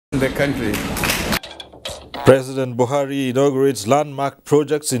in the country. President Buhari inaugurates landmark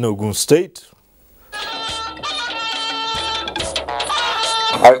projects in Ogun State.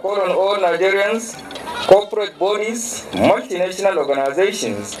 I call on all Nigerians, corporate bodies, multinational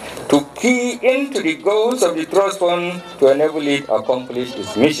organizations to key into the goals of the Trust Fund to enable it accomplish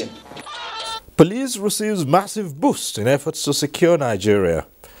its mission. Police receives massive boost in efforts to secure Nigeria.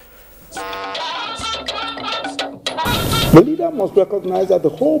 The leader must recognize that the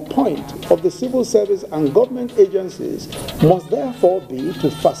whole point of the civil service and government agencies must therefore be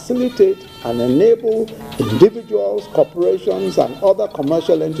to facilitate and enable individuals, corporations, and other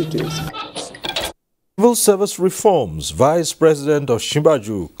commercial entities. Civil service reforms. Vice President of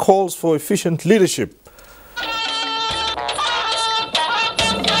Shimbaju calls for efficient leadership.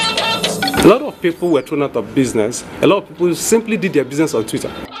 A lot of people were thrown out of business. A lot of people simply did their business on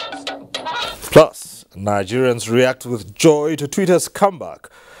Twitter. Plus, Nigerians react with joy to Twitter's comeback,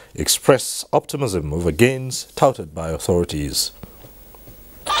 express optimism over gains touted by authorities.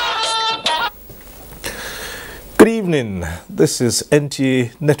 Good evening, this is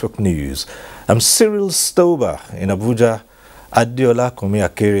NTA Network News. I'm Cyril Stober in Abuja. Adiola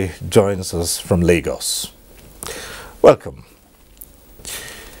Komiakere joins us from Lagos. Welcome.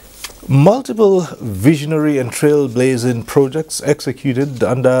 Multiple visionary and trailblazing projects executed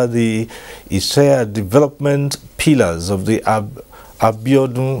under the ISEA development pillars of the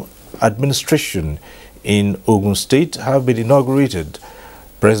Abiodun administration in Ogun State have been inaugurated.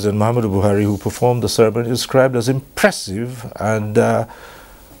 President Muhammadu Buhari, who performed the ceremony, described as impressive and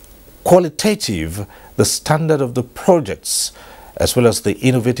qualitative the standard of the projects, as well as the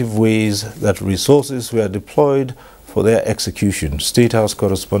innovative ways that resources were deployed for their execution. State House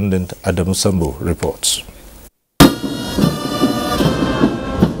correspondent Adamu Sambo reports.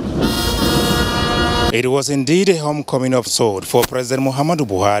 It was indeed a homecoming of sorts for President Muhammadu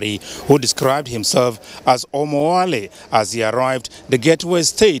Buhari, who described himself as Omoale as he arrived the Gateway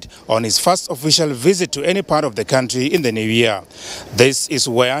State on his first official visit to any part of the country in the new year. This is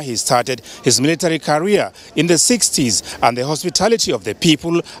where he started his military career in the 60s, and the hospitality of the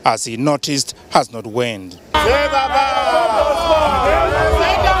people, as he noticed, has not waned.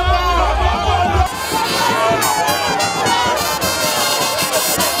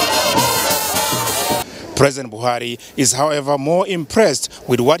 President Buhari is, however, more impressed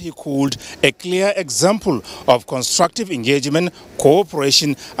with what he called a clear example of constructive engagement,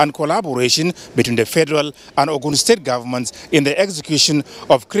 cooperation and collaboration between the federal and Ogun State governments in the execution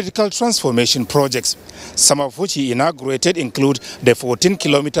of critical transformation projects, some of which he inaugurated include the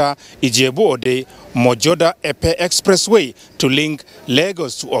 14-kilometer Ijebu-Ode Mojoda-Epe Expressway to link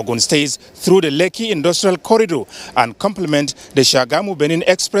Lagos to Ogun State through the Lekki Industrial Corridor and complement the Shagamu-Benin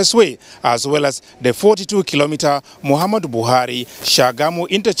Expressway, as well as the 42-kilometer Muhammadu Buhari Shagamu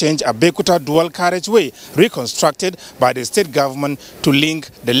Interchange Abekuta Dual Carriageway, reconstructed by the state government to link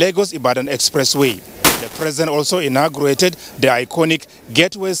the Lagos-Ibadan Expressway. The president also inaugurated the iconic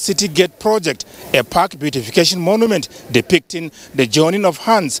Gateway City Gate project, a park beautification monument depicting the joining of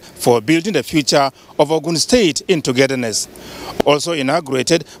hands for building the future of Ogun State in togetherness. Also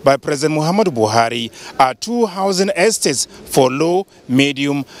inaugurated by President Muhammadu Buhari are 2 housing estates for low,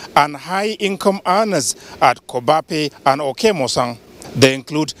 medium and high-income earners at Kobape and Okemosang. They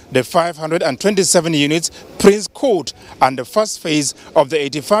include the 527 units Prince Court and the first phase of the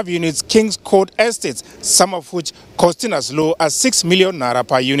 85 units King's Court estates, some of which costing as low as 6 million naira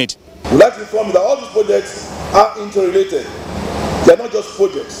per unit. We'd like to inform you that all these projects are interrelated. They are not just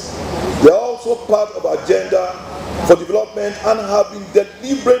projects. They are also part of our agenda for development and have been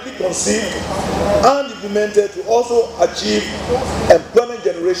deliberately conceived and implemented to also achieve employment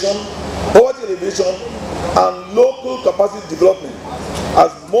generation, poverty alleviation, and local capacity development,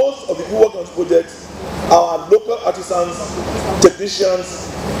 as most of the people working on these projects are local artisans,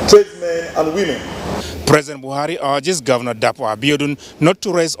 technicians, tradesmen, and women. President Buhari urges Governor Dapo Abiodun not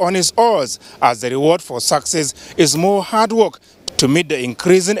to rest on his oars, as the reward for success is more hard work to meet the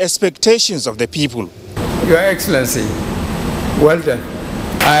increasing expectations of the people. Your Excellency, well done.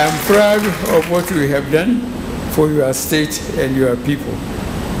 I am proud of what you have done for your state and your people.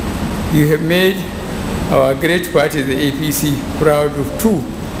 You have made our great party, the APC, proud of too.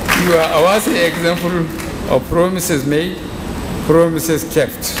 You are our example of promises made, promises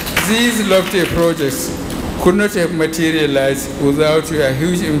kept. These lofty projects could not have materialized without your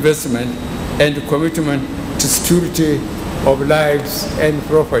huge investment and commitment to security of lives and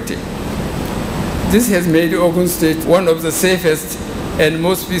property. This has made Ogun State one of the safest and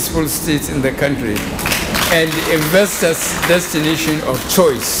most peaceful states in the country, and investors' destination of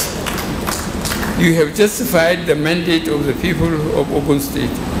choice. You have justified the mandate of the people of Ogun State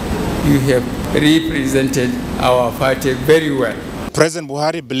you have represented our party very well. President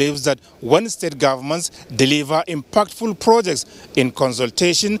Buhari believes that when state governments deliver impactful projects in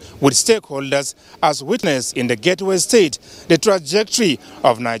consultation with stakeholders, as witnessed in the Gateway State, the trajectory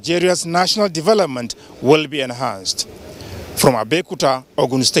of Nigeria's national development will be enhanced. From Abeokuta,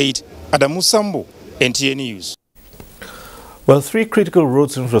 Ogun State, Adamu Sambo, NTA News. Well, 3 critical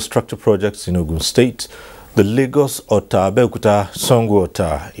roads infrastructure projects in Ogun State, the Lagos-Ota, Abeokuta,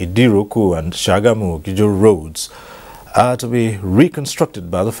 Sango-Ota, Idiroku and Shagamu-Ogijo roads, are to be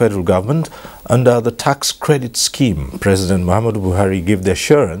reconstructed by the federal government under the tax credit scheme. President Muhammadu Buhari gave the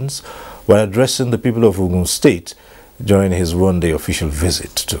assurance while addressing the people of Ogun State during his one-day official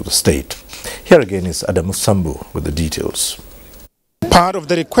visit to the state. Here again is Adamu Sambo with the details. Part of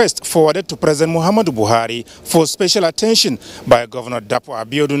the request forwarded to President Muhammadu Buhari for special attention by Governor Dapo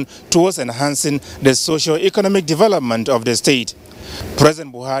Abiodun towards enhancing the socio-economic development of the state.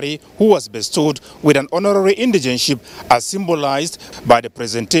 President Buhari, who was bestowed with an honorary indigenship as symbolized by the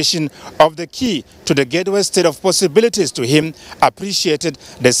presentation of the key to the Gateway State of Possibilities to him, appreciated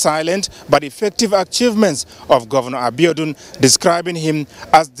the silent but effective achievements of Governor Abiodun, describing him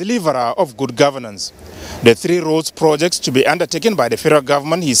as deliverer of good governance. The 3 roads projects to be undertaken by the federal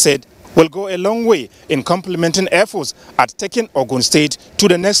government, he said, will go a long way in complementing efforts at taking Ogun State to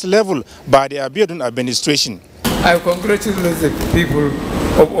the next level by the Abiodun administration. I congratulate the people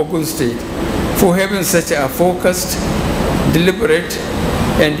of Ogun State for having such a focused, deliberate,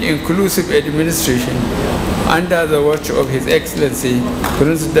 and inclusive administration under the watch of His Excellency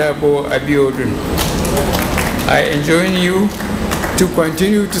Prince Dabo Abiodun. I enjoin you to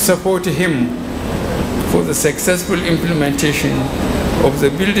continue to support him for the successful implementation of the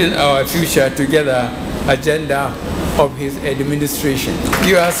Building Our Future Together agenda of his administration.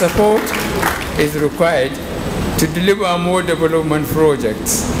 Your support is required to deliver more development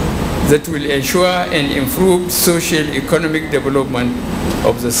projects that will ensure an improved social economic development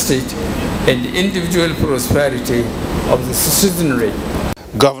of the state and individual prosperity of the citizenry.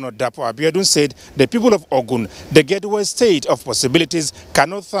 Governor Dapo Abiodun said the people of Ogun, the Gateway State of Possibilities,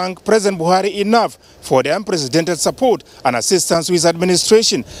 cannot thank President Buhari enough for the unprecedented support and assistance to his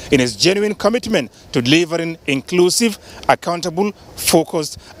administration in his genuine commitment to delivering inclusive, accountable,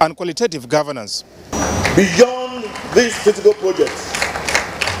 focused, and qualitative governance. Beyond these critical projects,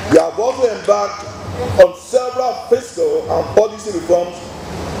 we have also embarked on several fiscal and policy reforms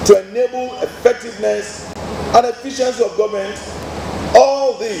to enable effectiveness and efficiency of government.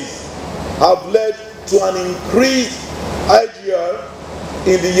 All these have led to an increased IGR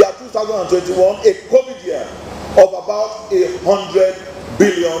in the year 2021, a COVID year, of about 100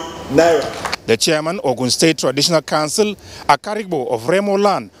 billion naira. The chairman, Ogun State Traditional Council, Akarigbo of Remo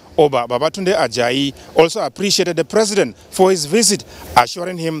Land, Oba Babatunde Ajayi, also appreciated the president for his visit,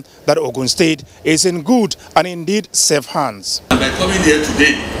 assuring him that Ogun State is in good and indeed safe hands. And by coming here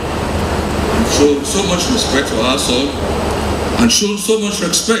today, you've shown so much respect for our son and shown so much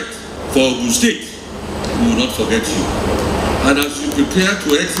respect for Ogun State. We will not forget you. And as you prepare to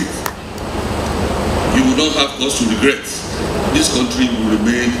exit, you will not have cause to regret. This country will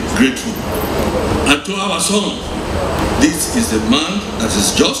remain grateful. And to our son, this is the man that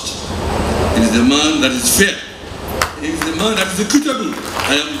is just, it is the man that is fair, it is the man that is equitable.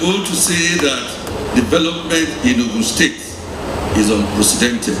 I am going to say that development in Ogun State is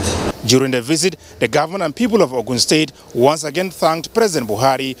unprecedented. During the visit, the government and people of Ogun State once again thanked President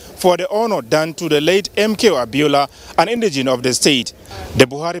Buhari for the honor done to the late MKO Abiola, an indigene of the state. The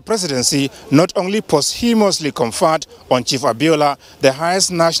Buhari presidency not only posthumously conferred on Chief Abiola the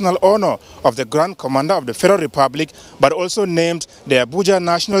highest national honor of the Grand Commander of the Federal Republic, but also named the Abuja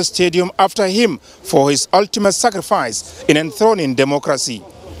National Stadium after him for his ultimate sacrifice in enthroning democracy.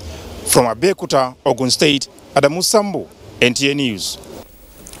 From Abeokuta, Ogun State, Adamu Sambo, NTA News.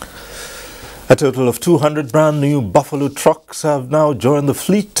 A total of 200 brand new Buffalo trucks have now joined the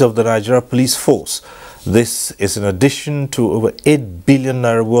fleet of the Nigeria Police Force. This is in addition to over 8 billion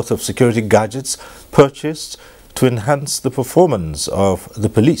naira worth of security gadgets purchased to enhance the performance of the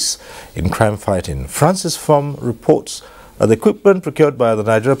police in crime fighting. Francis Fom reports that the equipment procured by the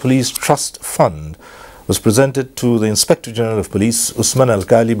Nigeria Police Trust Fund was presented to the Inspector General of Police, Usman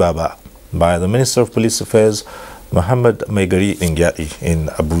Alkali Baba, by the Minister of Police Affairs, Muhammad Maigari Ngyati, in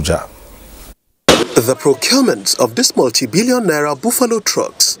Abuja. The procurement of this multi-billion naira Buffalo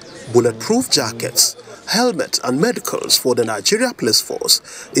trucks, bulletproof jackets, helmets and medicals for the Nigeria Police Force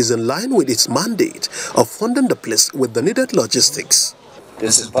is in line with its mandate of funding the police with the needed logistics.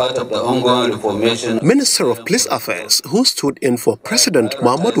 This is part of the ongoing reformation. Minister of Police Affairs, who stood in for President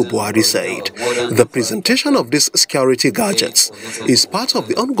Muhammadu Buhari, said the presentation of these security gadgets is part of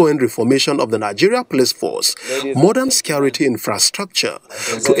the ongoing reformation of the Nigeria Police Force, modern security infrastructure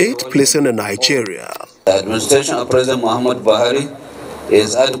to aid policing in Nigeria. The administration of President Muhammadu Buhari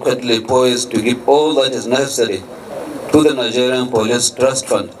is adequately poised to give all that is necessary to the Nigerian Police Trust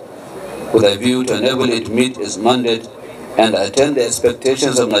Fund with a view to enable it meet its mandate and attain the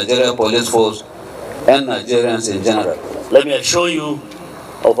expectations of Nigeria Police Force and Nigerians in general. Let me assure you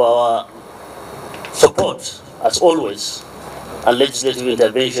of our support, as always, and legislative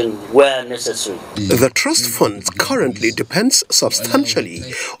intervention where necessary. The trust fund currently depends substantially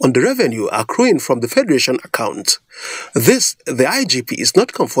on the revenue accruing from the Federation account. This, the IGP is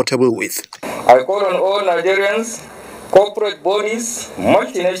not comfortable with. I call on all Nigerians, corporate bodies,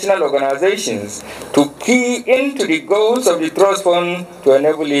 multinational organizations to key into the goals of the trust fund to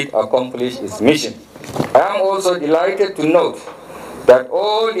enable it accomplish its mission. I am also delighted to note that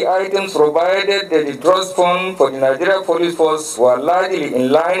all the items provided by the trust fund for the Nigeria Police Force were largely in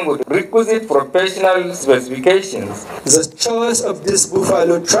line with requisite professional specifications. The choice of these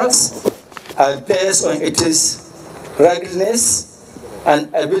buffalo trucks are based on its ruggedness and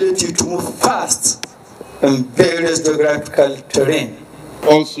ability to move fast in various geographical terrain.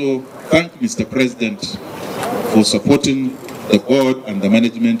 Also, thank Mr. President for supporting the board and the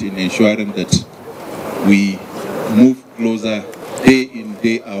management in ensuring that we move closer day in,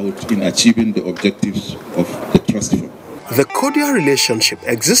 day out in achieving the objectives of the trust fund. The cordial relationship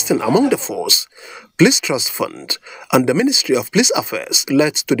existing among the force, Police Trust Fund, and the Ministry of Police Affairs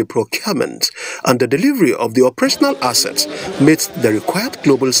led to the procurement and the delivery of the operational assets meets the required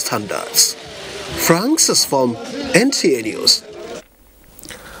global standards. Francis from NTA News.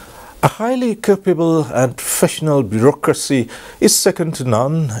 A highly capable and professional bureaucracy is second to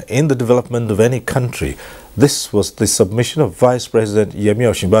none in the development of any country. This was the submission of Vice President Yemi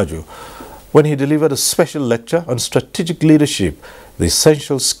Osinbajo when he delivered a special lecture on strategic leadership, the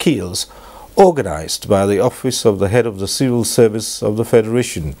essential skills, organized by the Office of the Head of the Civil Service of the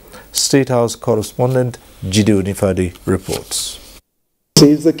Federation. State House correspondent Jide Onifade reports.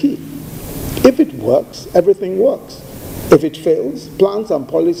 This is the key. If it works, everything works. If it fails, plans and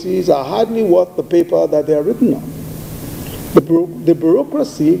policies are hardly worth the paper that they are written on. The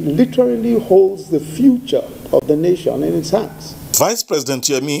bureaucracy literally holds the future of the nation in its hands. Vice President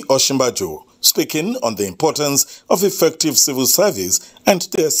Yemi Osinbajo speaking on the importance of effective civil service and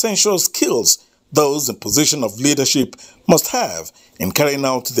the essential skills those in position of leadership must have in carrying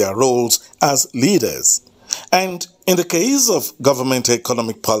out their roles as leaders. And in the case of government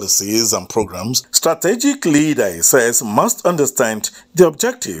economic policies and programs, strategic leader, he says, must understand the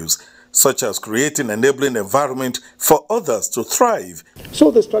objectives, such as creating an enabling environment for others to thrive.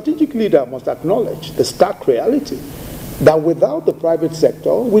 So the strategic leader must acknowledge the stark reality that without the private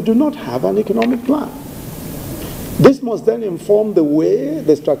sector, we do not have an economic plan. This must then inform the way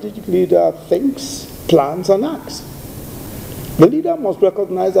the strategic leader thinks, plans, and acts. The leader must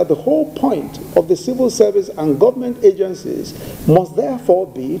recognize that the whole point of the civil service and government agencies must therefore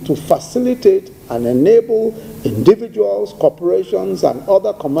be to facilitate and enable individuals, corporations, and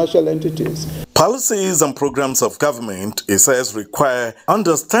other commercial entities. Policies and programs of government, he says, require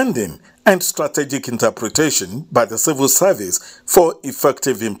understanding and strategic interpretation by the civil service for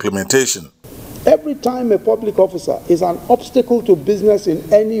effective implementation. Every time a public officer is an obstacle to business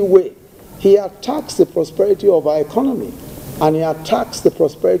in any way, he attacks the prosperity of our economy and he attacks the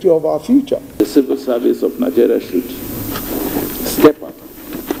prosperity of our future. The civil service of Nigeria should step up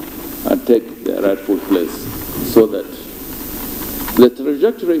and take their rightful place so that the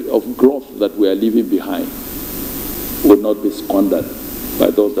trajectory of growth that we are leaving behind will not be squandered by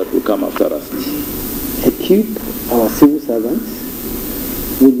those that will come after us. Equip our civil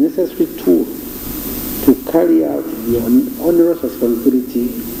servants with necessary tools to carry out the onerous responsibility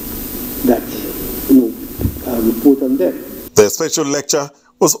that we put on them. The special lecture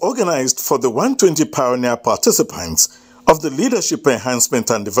was organized for the 120 pioneer participants of the Leadership Enhancement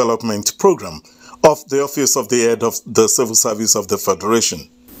and Development Program of the Office of the Head of the Civil Service of the Federation.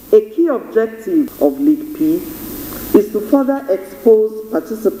 A key objective of LEAD-P is to further expose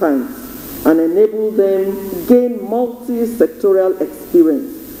participants and enable them gain multi-sectorial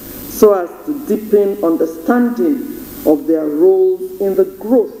experience so as to deepen understanding of their roles in the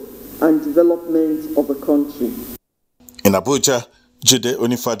growth and development of the country. In Abuja, Jide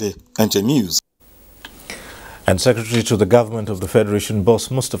Onifade, NTA News. And Secretary to the Government of the Federation, Boss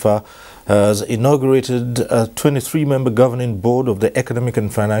Mustafa, has inaugurated a 23-member governing board of the Economic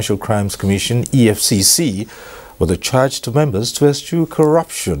and Financial Crimes Commission, EFCC, with a charge to members to eschew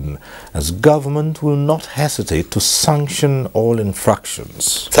corruption, as government will not hesitate to sanction all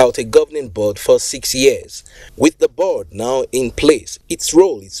infractions. Without a governing board for 6 years, with the board now in place, its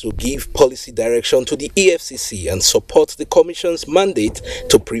role is to give policy direction to the EFCC and support the Commission's mandate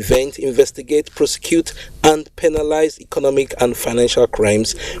to prevent, investigate, prosecute and penalize economic and financial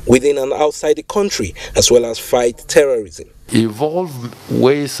crimes within and outside the country, as well as fight terrorism. Evolve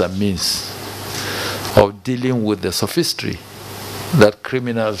ways and means of dealing with the sophistry that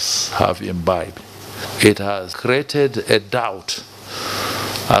criminals have imbibed. It has created a doubt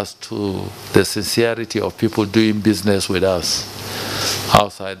as to the sincerity of people doing business with us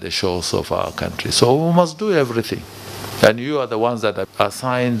outside the shores of our country. So we must do everything. And you are the ones that are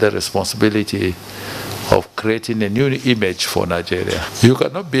assigned the responsibility of creating a new image for Nigeria. You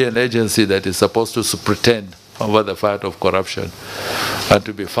cannot be an agency that is supposed to pretend over the fight of corruption and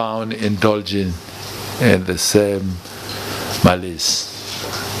to be found indulging in the same malice.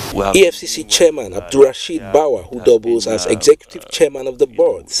 EFCC Chairman Abdulrashid Bawa, who doubles as Executive Chairman of the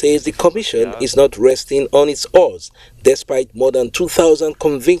board, says the Commission is not resting on its oars despite more than 2,000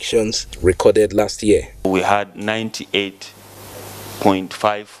 convictions recorded last year. We had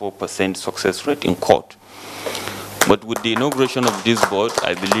 98.54% success rate in court. But with the inauguration of this board,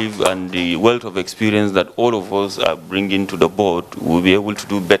 I believe, and the wealth of experience that all of us are bringing to the board, we'll be able to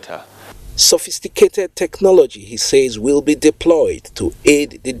do better. Sophisticated technology, he says, will be deployed to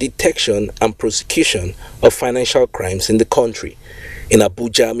aid the detection and prosecution of financial crimes in the country. In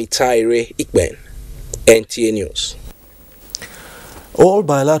Abuja, Ntalive, NTA News. All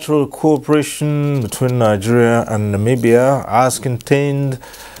bilateral cooperation between Nigeria and Namibia, as contained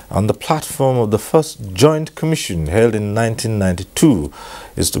on the platform of the first joint commission held in 1992,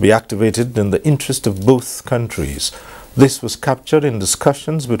 is to be activated in the interest of both countries. This was captured in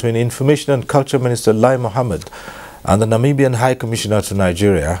discussions between Information and Culture Minister Lai Mohammed and the Namibian High Commissioner to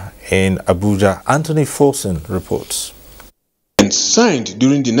Nigeria in Abuja. Anthony Folsen reports. And signed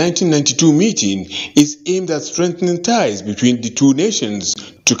during the 1992 meeting is aimed at strengthening ties between the two nations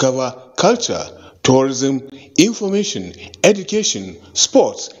to cover culture, tourism, information, education,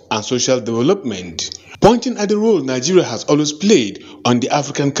 sports and social development, pointing at the role Nigeria has always played on the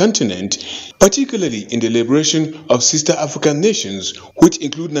African continent, particularly in the liberation of sister African nations, which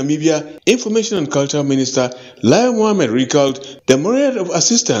include Namibia. Information and Culture Minister Lai Mohammed recalled the myriad of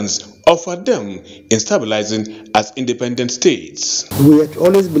assistance offered them in stabilizing as independent states. We had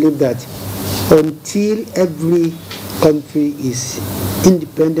always believed that until every country is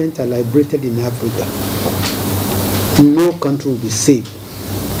independent and liberated in Africa, no country will be safe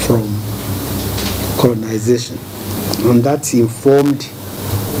from colonization. And that informed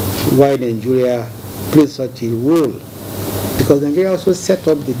why Nigeria plays such a role. Because Nigeria also set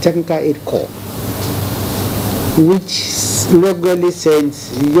up the Technical Aid Corps, which regularly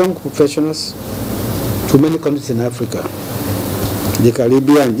sends young professionals to many countries in Africa, the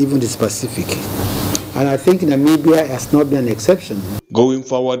Caribbean, and even the Pacific. And I think Namibia has not been an exception. Going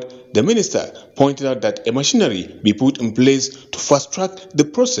forward, the minister pointed out that a machinery be put in place to fast-track the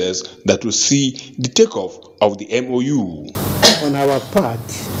process that will see the takeoff of the MOU. On our part,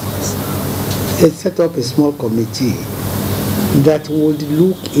 it set up a small committee that would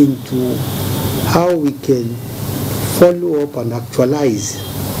look into how we can follow up and actualize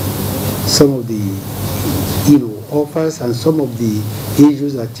some of the offers and some of the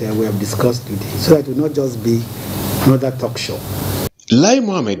issues that we have discussed today, so that it will not just be another talk show. Lai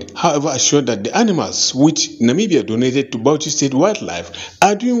Mohammed, however, assured that the animals which Namibia donated to Bauchi State Wildlife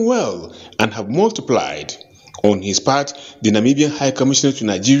are doing well and have multiplied. On his part, the Namibian High Commissioner to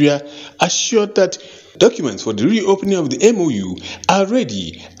Nigeria assured that documents for the reopening of the MOU are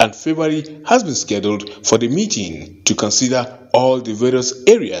ready and February has been scheduled for the meeting to consider all the various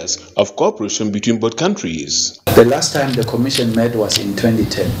areas of cooperation between both countries. The last time the Commission met was in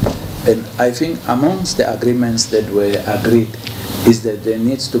 2010, and I think amongst the agreements that were agreed is that there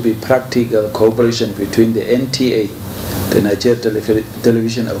needs to be practical cooperation between the NTA, the Nigeria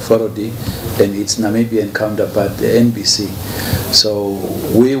Television Authority, and its Namibian counterpart, the NBC. So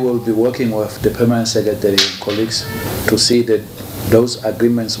we will be working with the Permanent Secretary and colleagues to see that those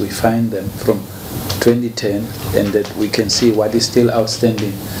agreements, we find them from 2010, and that we can see what is still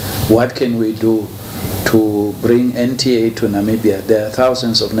outstanding. What can we do to bring NTA to Namibia? There are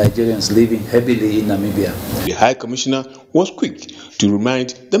thousands of Nigerians living heavily in Namibia. The High Commissioner was quick to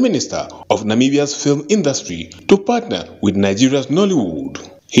remind the Minister of Namibia's film industry to partner with Nigeria's Nollywood.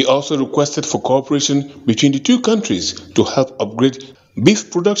 He also requested for cooperation between the two countries to help upgrade beef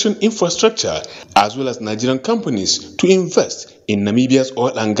production infrastructure, as well as Nigerian companies to invest in Namibia's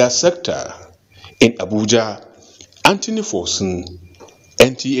oil and gas sector. In Abuja, Anthony Forson,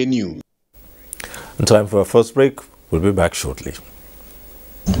 NTA News. And time for our first break. We'll be back shortly.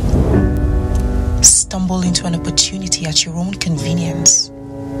 Stumble into an opportunity at your own convenience.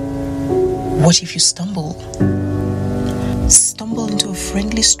 What if you stumble? Stumble into a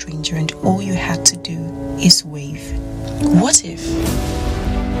friendly stranger and all you had to do is wave. What if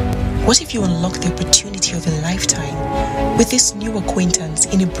you unlock the opportunity of a lifetime with this new acquaintance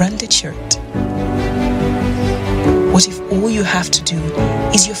in a branded shirt? What if all you have to do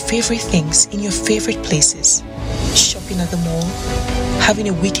is your favorite things in your favorite places? Shopping at the mall, having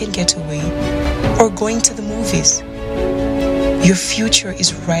a weekend getaway, or going to the movies? Your future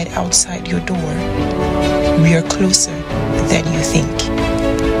is right outside your door. We are closer than you think.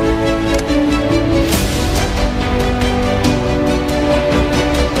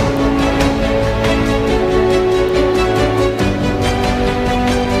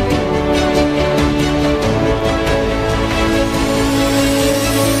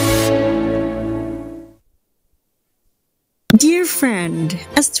 Dear friend,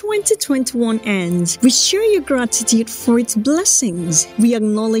 as 2021 ends, we share your gratitude for its blessings. We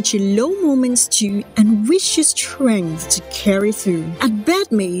acknowledge your low moments too and wish you strength to carry through. At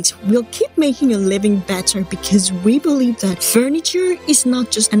Bedmate, we'll keep making a living better because we believe that furniture is not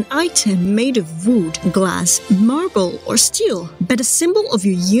just an item made of wood, glass, marble, or steel, but a symbol of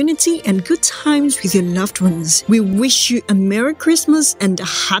your unity and good times with your loved ones. We wish you a Merry Christmas and a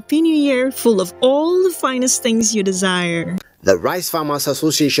Happy New Year full of all the finest things you desire. The Rice Farmers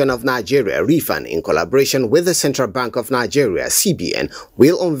Association of Nigeria, RIFAN, in collaboration with the Central Bank of Nigeria, CBN,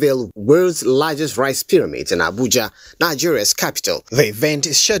 will unveil world's largest rice pyramid in Abuja, Nigeria's capital. The event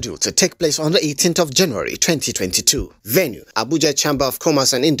is scheduled to take place on the 18th of January 2022. Venue, Abuja Chamber of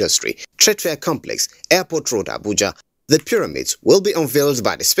Commerce and Industry, Trade Fair Complex, Airport Road, Abuja. The pyramids will be unveiled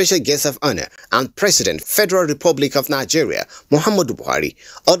by the special guest of honor and President, Federal Republic of Nigeria, Muhammadu Buhari.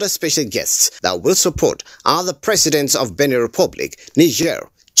 Other special guests that will support are the presidents of Benin Republic, Niger,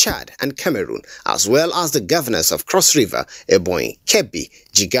 Chad, and Cameroon, as well as the governors of Cross River, Ebonyi, Kebbi,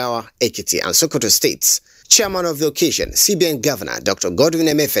 Jigawa, Ekiti, and Sokoto states. Chairman of the occasion, CBN Governor Dr. Godwin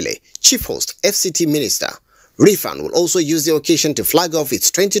Emefiele, Chief Host, FCT Minister. RIFAN will also use the occasion to flag off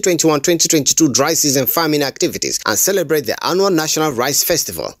its 2021-2022 dry season farming activities and celebrate the annual National Rice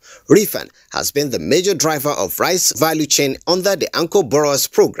Festival. RIFAN has been the major driver of rice value chain under the Anchor Borrowers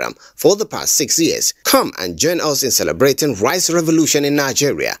program for the past 6 years. Come and join us in celebrating Rice Revolution in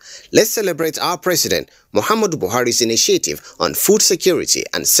Nigeria. Let's celebrate our President Muhammadu Buhari's initiative on food security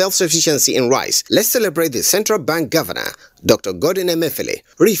and self-sufficiency in rice. Let's celebrate the Central Bank Governor, Dr. Godwin Emefiele,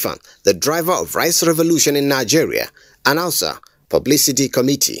 RIFAN, the driver of Rice Revolution in Nigeria, Announcer, Publicity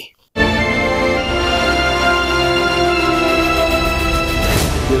Committee.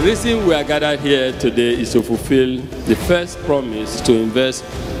 The reason we are gathered here today is to fulfill the first promise to invest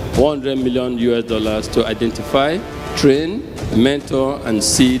 $100 million to identify, train, mentor, and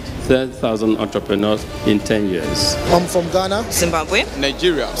seed 30,000 entrepreneurs in 10 years. I'm from Ghana, Zimbabwe,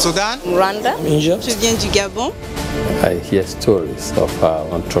 Nigeria, Sudan, Rwanda, India. Je viens du Gabon. I hear stories of how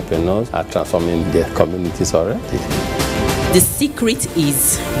entrepreneurs are transforming their communities already. The secret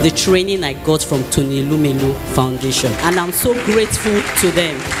is the training I got from Tony Elumelu Foundation, and I'm so grateful to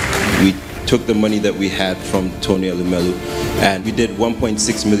them. We took the money that we had from Tony Elumelu and we did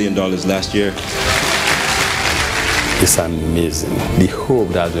 $1.6 million last year. It's amazing. The hope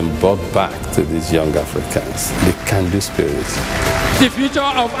that has been brought back to these young Africans, the can-do spirit. The future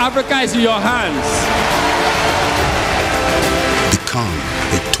of Africa is in your hands. Become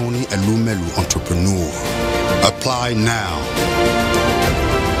a Tony Elumelu entrepreneur. Apply now.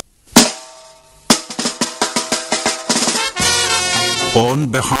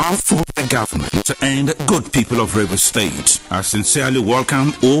 On behalf of the government and good people of Rivers State, I sincerely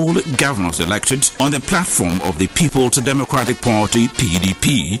welcome all governors elected on the platform of the People's Democratic Party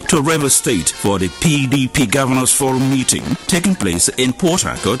 (PDP) to Rivers State for the PDP Governors Forum meeting taking place in Port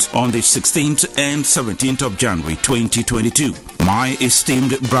Harcourt on the 16th and 17th of January 2022. My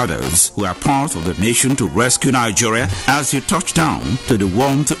esteemed brothers who are part of the mission to rescue Nigeria, as you touch down to the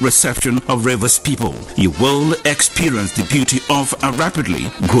warm reception of Rivers people, you will experience the beauty of a rapidly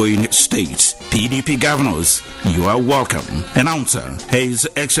growing state. PDP governors, you are welcome. Announcer, His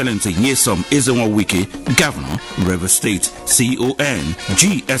Excellency Nyesom Ezenwa-Wike, Governor, Rivers State, CON,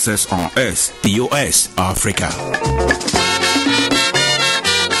 GSSRS, POS, Africa.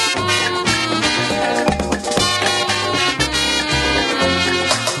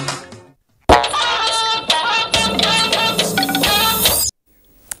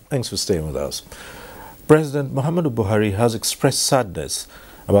 Thanks for staying with us. President Muhammadu Buhari has expressed sadness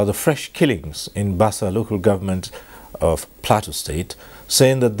about the fresh killings in Bassa local government of Plateau State,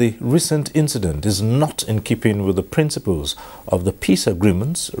 saying that the recent incident is not in keeping with the principles of the peace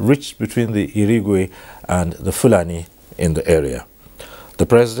agreements reached between the Irigwe and the Fulani in the area. The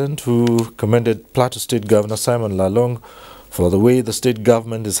president, who commended Plateau State Governor Simon Lalong for the way the state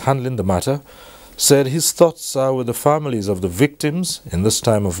government is handling the matter, said his thoughts are with the families of the victims in this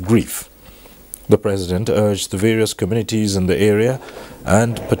time of grief. The president urged the various communities in the area,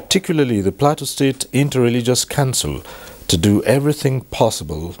 and particularly the Plateau State Interreligious Council, to do everything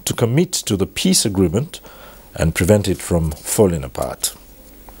possible to commit to the peace agreement and prevent it from falling apart.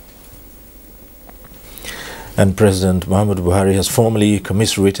 And President Muhammadu Buhari has formally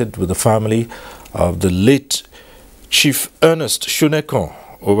commiserated with the family of the late Chief Ernest Shunekon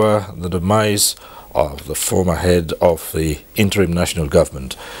over the demise of the former head of the interim national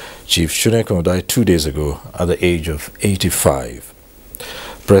government. Chief Shunekon died 2 days ago at the age of 85.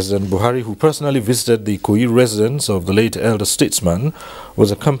 President Buhari, who personally visited the Ikoyi residence of the late elder statesman,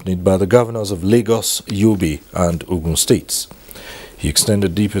 was accompanied by the governors of Lagos, Yobe and Ogun states. He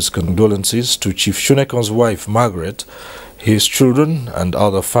extended deepest condolences to Chief Shunekon's wife, Margaret, his children and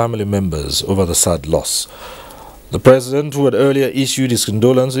other family members over the sad loss. The president, who had earlier issued his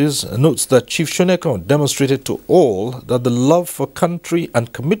condolences, notes that Chief Shunekon demonstrated to all that the love for country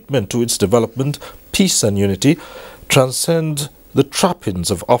and commitment to its development, peace and unity transcend the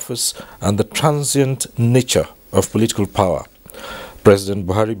trappings of office and the transient nature of political power. President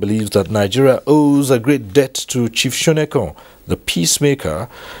Buhari believes that Nigeria owes a great debt to Chief Shunekon, the peacemaker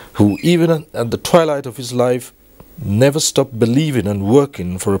who, even at the twilight of his life, never stopped believing and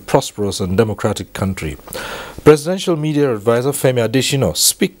working for a prosperous and democratic country. Presidential media advisor Femi Adesina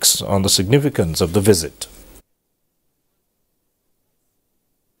speaks on the significance of the visit.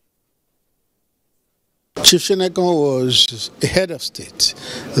 Chief Shunekon was a head of state.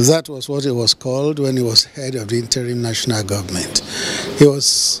 That was what he was called when he was head of the interim national government. He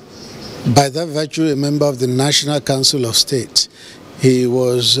was, by that virtue, a member of the National Council of State. He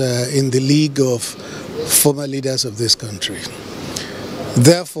was in the league of former leaders of this country.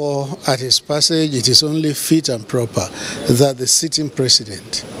 Therefore, at his passage, it is only fit and proper that the sitting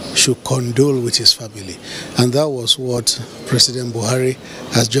president should condole with his family. And that was what President Buhari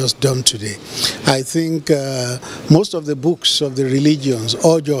has just done today. I think most of the books of the religions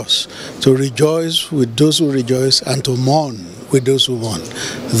urge us to rejoice with those who rejoice and to mourn with those who mourn.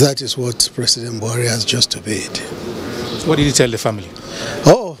 That is what President Buhari has just obeyed. What did he tell the family?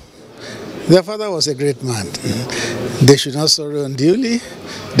 Oh, their father was a great man. They should not sorrow unduly.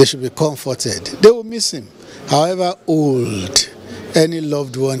 They should be comforted. They will miss him. However old any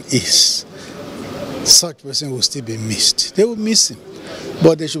loved one is, such person will still be missed. They will miss him,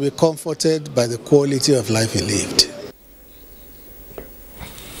 but they should be comforted by the quality of life he lived.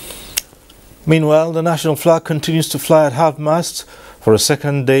 Meanwhile, the national flag continues to fly at half-mast for a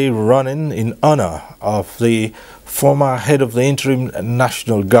second day running in honor of the former head of the interim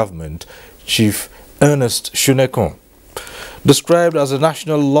national government, Chief Ernest Shunekon. Described as a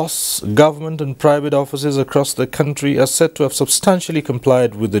national loss, government and private offices across the country are said to have substantially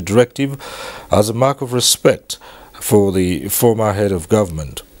complied with the directive as a mark of respect for the former head of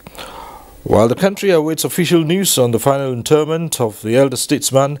government. While the country awaits official news on the final interment of the elder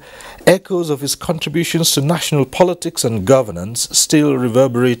statesman, echoes of his contributions to national politics and governance still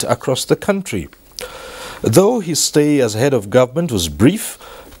reverberate across the country. Though his stay as head of government was brief,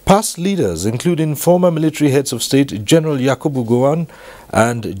 past leaders, including former military heads of state General Yakubu Gowon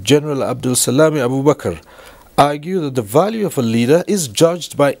and General Abdul Salami Abubakar, argue that the value of a leader is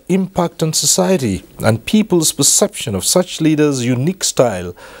judged by impact on society and people's perception of such leaders' unique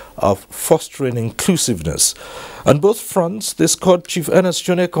style of fostering inclusiveness. On both fronts, they scored Chief Ernest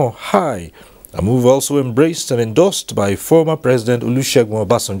Shunekon high, a move also embraced and endorsed by former President Olusegun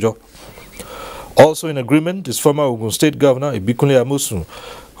Obasanjo. Also in agreement is former Ogun State Governor Ibikunle Amosun,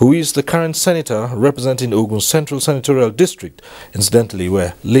 who is the current senator representing Ogun Central Senatorial District, incidentally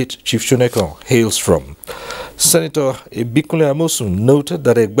where late Chief Shunekon hails from. Senator Ibikunle Amosun noted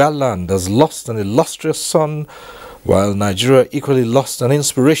that Egbaland has lost an illustrious son, while Nigeria equally lost an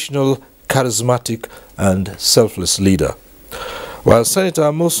inspirational, charismatic and selfless leader. While Senator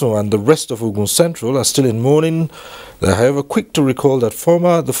Amosun and the rest of Ogun Central are still in mourning, they are however quick to recall that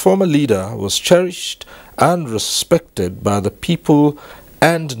the former leader was cherished and respected by the people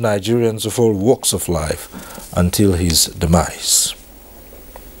and Nigerians of all walks of life until his demise.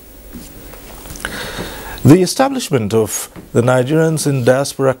 The establishment of the Nigerians in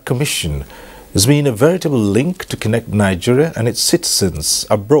Diaspora Commission has been a veritable link to connect Nigeria and its citizens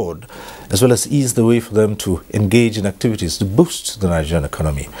abroad as well as ease the way for them to engage in activities to boost the Nigerian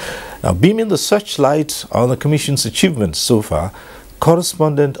economy. Now, beaming the searchlight on the Commission's achievements so far,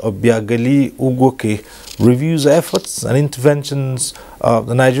 correspondent Obiageli Ugoke reviews efforts and interventions of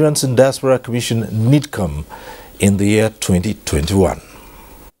the Nigerians in Diaspora Commission NIDCOM in the year 2021.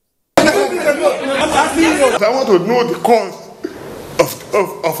 I want to know the cause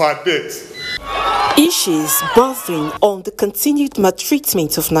of our death. Issues bordering on the continued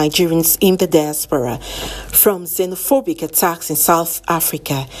maltreatment of Nigerians in the diaspora, from xenophobic attacks in South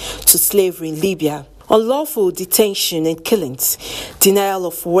Africa to slavery in Libya, unlawful detention and killings, denial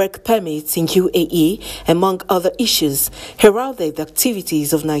of work permits in UAE, among other issues, heralded the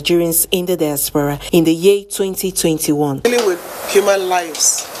activities of Nigerians in the diaspora in the year 2021. Dealing with human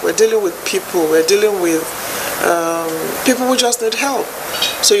lives, we're dealing with people, we're dealing with people who just need help.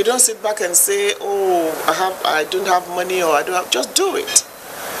 So you don't sit back and say, oh, I don't have money, or I don't have, just do it.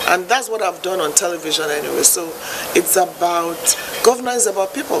 And that's what I've done on television anyway. So it's about governance,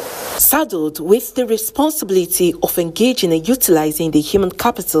 about people. Saddled with the responsibility of engaging and utilizing the human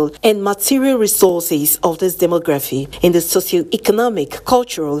capital and material resources of this demography in the socio-economic,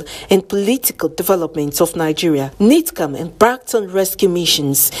 cultural, and political development of Nigeria, NIDCOM embarked on rescue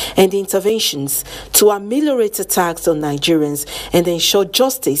missions and interventions to ameliorate attacks on Nigerians and ensure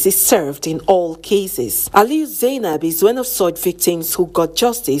justice is served in all cases. Aliyu Zainab is one of such victims who got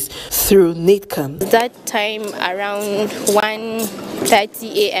justice through NIDCOM. That time around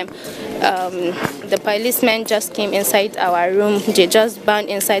 1:30 a.m. The policemen just came inside our room. They just burned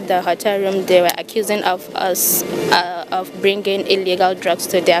inside the hotel room. They were accusing of us of bringing illegal drugs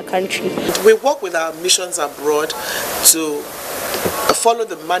to their country. We work with our missions abroad to follow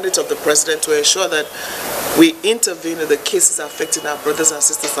the mandate of the president to ensure that we intervene in the cases affecting our brothers and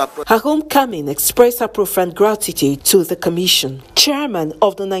sisters abroad. Her homecoming expressed her profound gratitude to the Commission. Chairman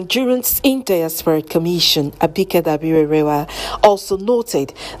of the Nigerians in Diaspora Commission, Abike Dabirerewa, also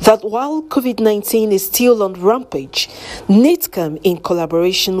noted that while COVID-19 is still on rampage, NIDCOM, in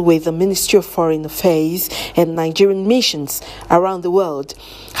collaboration with the Ministry of Foreign Affairs and Nigerian missions around the world,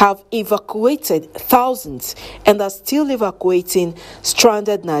 have evacuated thousands and are still evacuating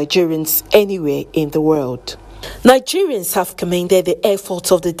stranded Nigerians anywhere in the world. Nigerians have commended the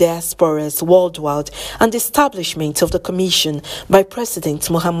efforts of the diasporas worldwide and the establishment of the Commission by President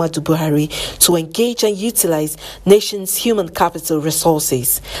Muhammadu Buhari to engage and utilize nation's human capital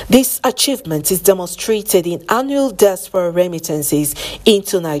resources. This achievement is demonstrated in annual diaspora remittances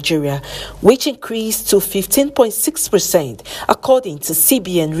into Nigeria, which increased to 15.6% according to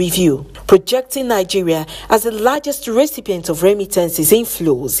CBN review, projecting Nigeria as the largest recipient of remittances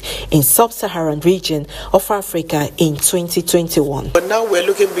inflows in sub-Saharan region of Africa in 2021. But now we're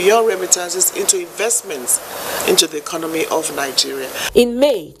looking beyond remittances into investments into the economy of Nigeria. In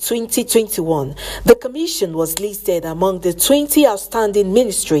May 2021, the Commission was listed among the 20 outstanding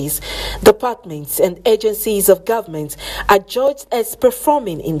ministries, departments, and agencies of government adjudged as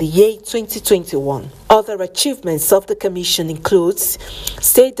performing in the year 2021. Other achievements of the Commission includes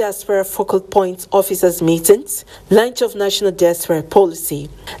State Diaspora Focal Point Officers Meetings, launch of National Diaspora Policy,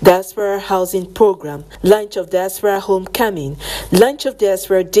 Diaspora Housing Program, launch of Diaspora Homecoming, launch of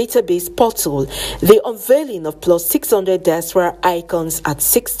Diaspora Database Portal, the unveiling of plus 600 Diaspora Icons at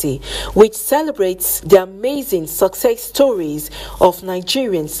 60, which celebrates the amazing success stories of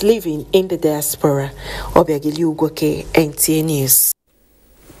Nigerians living in the diaspora. Obiageli Ugoke, NTA News.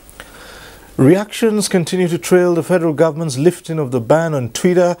 Reactions continue to trail the federal government's lifting of the ban on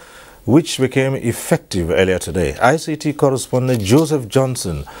Twitter, which became effective earlier today. ICT correspondent Joseph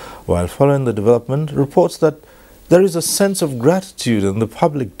Johnson, while following the development, reports that there is a sense of gratitude in the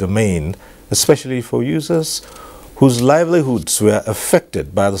public domain, especially for users whose livelihoods were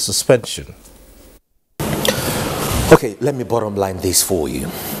affected by the suspension. Okay, let me bottom line this for you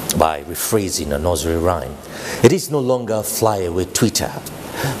by rephrasing a nursery rhyme. It is no longer fly away Twitter,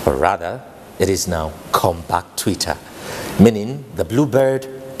 but rather it is now come back Twitter, meaning the bluebird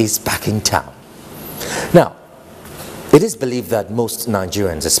is back in town. Now, it is believed that most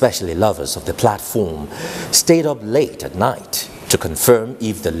Nigerians, especially lovers of the platform, stayed up late at night to confirm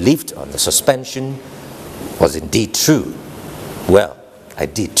if the lift on the suspension was indeed true. Well, I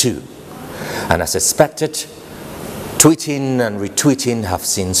did too. And as expected, tweeting and retweeting have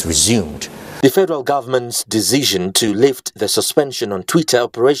since resumed. The federal government's decision to lift the suspension on Twitter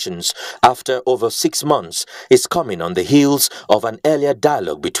operations after over 6 months is coming on the heels of an earlier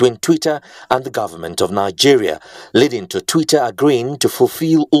dialogue between Twitter and the government of Nigeria, leading to Twitter agreeing to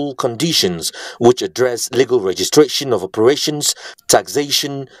fulfill all conditions which address legal registration of operations,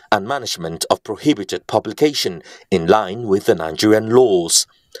 taxation, and management of prohibited publication in line with the Nigerian laws.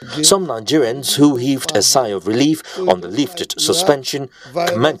 Some Nigerians who heaved a sigh of relief on the lifted suspension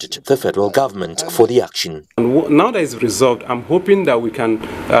commended the federal government for the action. Now that it's resolved, I'm hoping that we can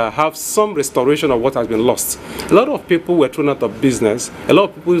have some restoration of what has been lost. A lot of people were thrown out of business. A lot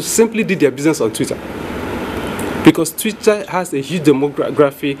of people simply did their business on Twitter, because Twitter has a huge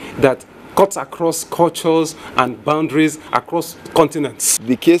demography that cuts across cultures and boundaries across continents.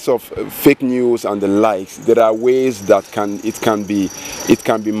 The case of fake news and the likes, there are ways that it can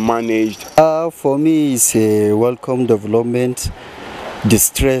be managed. For me, it's a welcome development. The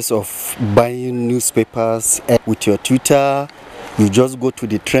stress of buying newspapers with your Twitter, you just go to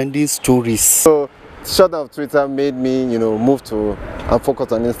the trending stories. So shut down Twitter made me, move to and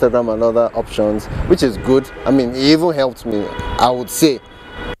focus on Instagram and other options, which is good. I mean, it even helped me, I would say.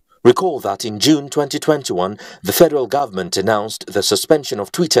 Recall that in June 2021, the federal government announced the suspension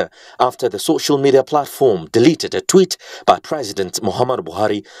of Twitter after the social media platform deleted a tweet by President Muhammadu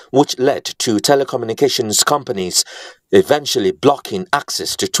Buhari, which led to telecommunications companies eventually blocking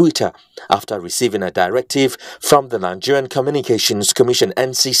access to Twitter after receiving a directive from the Nigerian Communications Commission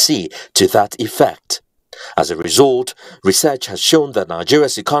 (NCC) to that effect. As a result, research has shown that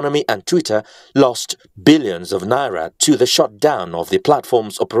Nigeria's economy and Twitter lost billions of naira to the shutdown of the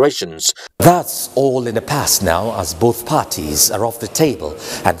platform's operations. That's all in the past now, as both parties are off the table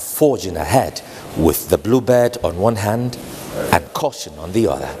and forging ahead with the bluebird on one hand and caution on the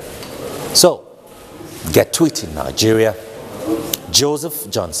other. So, get tweeting, Nigeria. Joseph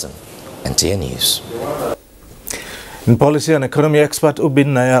Johnson, NTA News. In policy and economy expert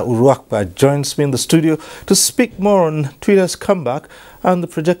Obinaya Uruakpa joins me in the studio to speak more on Twitter's comeback and the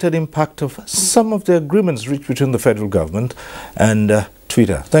projected impact of some of the agreements reached between the federal government and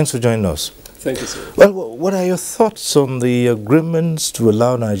Twitter. Thanks for joining us. Thank you, sir. Well, what are your thoughts on the agreements to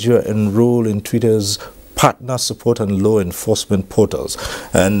allow Nigeria enroll in Twitter's partner support and law enforcement portals,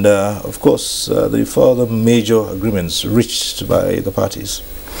 and of course the further major agreements reached by the parties?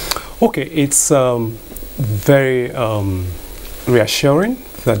 Okay, it's very reassuring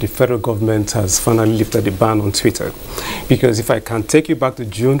that the federal government has finally lifted the ban on Twitter, because if I can take you back to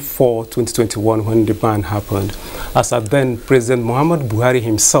June 4, 2021, when the ban happened, as at then, President Muhammadu Buhari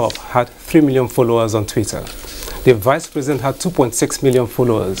himself had 3 million followers on Twitter. The Vice President had 2.6 million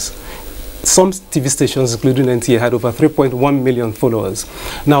followers. Some TV stations, including NTA, had over 3.1 million followers.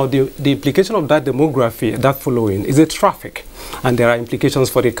 Now, the implication of that demography, that following, is a traffic, and there are implications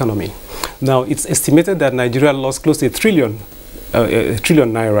for the economy. Now, it's estimated that Nigeria lost close to a trillion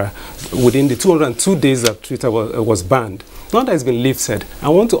naira within the 202 days that Twitter was banned. Now that it's been lifted, I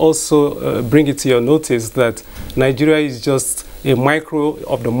want to also bring it to your notice that Nigeria is just a micro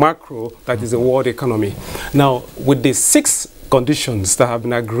of the macro that is the world economy. Now, with the 6 conditions that have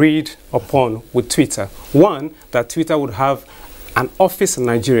been agreed upon with Twitter. One, that Twitter would have an office in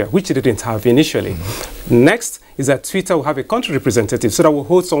Nigeria, which it didn't have initially. Next is that Twitter will have a country representative so that will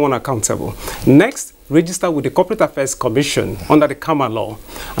hold someone accountable. Next, register with the Corporate Affairs Commission under the KAMA law.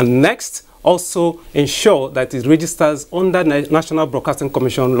 And next, also ensure that it registers under National Broadcasting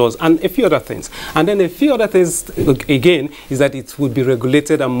Commission laws and a few other things. And then a few other things, again, is that it will be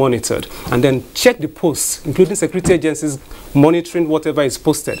regulated and monitored. And then check the posts, including security agencies monitoring whatever is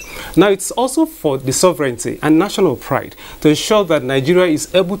posted. Now, it's also for the sovereignty and national pride to ensure that Nigeria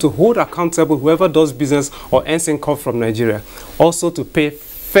is able to hold accountable whoever does business or earns income from Nigeria. Also to pay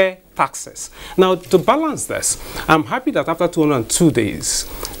fair taxes. Now, to balance this, I'm happy that after 202 days,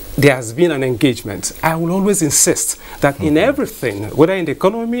 there has been an engagement. I will always insist that in everything, whether in the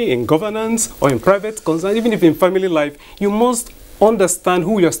economy, in governance, or in private concern, even if in family life, you must understand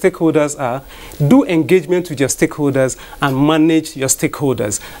who your stakeholders are, do engagement with your stakeholders, and manage your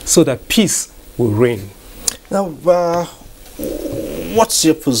stakeholders so that peace will reign. Now, what's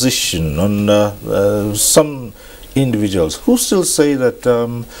your position on some individuals who still say that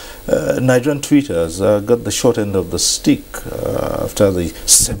Nigerian tweeters got the short end of the stick after the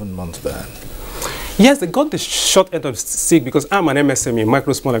 7-month ban? Yes, they got the short end of the stick because I'm an MSME,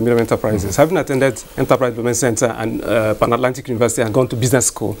 Micro, Small and Medium Enterprises. Having attended Enterprise Development Center and Pan Atlantic University and gone to business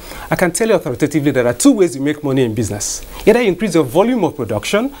school, I can tell you authoritatively there are 2 ways you make money in business. Either you increase your volume of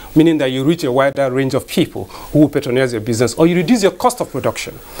production, meaning that you reach a wider range of people who will patronize your business, or you reduce your cost of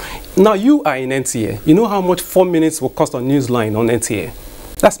production. Now, you are in NTA. You know how much 4 minutes will cost on Newsline on NTA?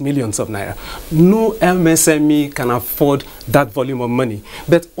 That's millions of naira. No MSME can afford that volume of money.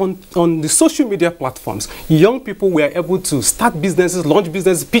 But on the social media platforms, young people were able to start businesses, launch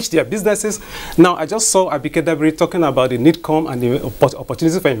businesses, pitch their businesses. Now, I just saw Abike Dabiri talking about the NIDCOM and the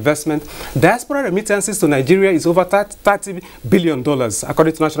opportunities for investment. Diaspora remittances to Nigeria is over $30 billion,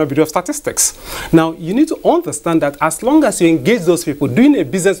 according to National Bureau of Statistics. Now, you need to understand that as long as you engage those people, doing a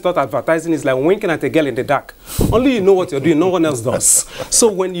business without advertising is like winking at a girl in the dark. Only you know what you're doing, no one else does.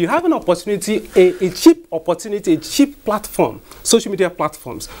 So when you have an opportunity, a cheap opportunity, a cheap platform, social media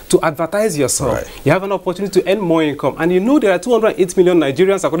platforms, to advertise yourself, you have an opportunity to earn more income. And you know there are 208 million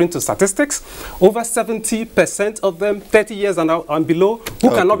Nigerians, according to statistics, over 70% of them 30 years and below, who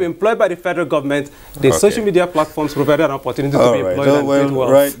cannot be employed by the federal government. The social media platforms provided an opportunity to be employed and build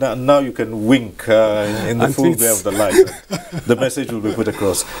wealth. Right now you can wink in the full way of the light. The message will be put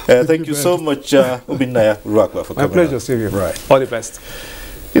across. Thank you so much, Obinaya Ruakwa, for coming. My pleasure, Sylvia. Right. All the best.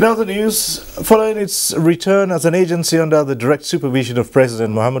 In other news, following its return as an agency under the direct supervision of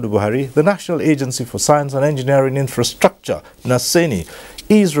President Muhammadu Buhari, the National Agency for Science and Engineering Infrastructure, NASENI,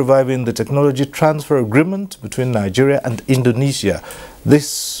 is reviving the technology transfer agreement between Nigeria and Indonesia.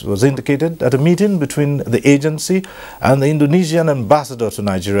 This was indicated at a meeting between the agency and the Indonesian ambassador to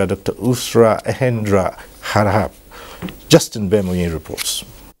Nigeria, Dr. Usra Hendra Harahap. Justin Bemoye reports.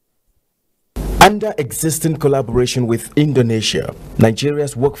 Under existing collaboration with Indonesia,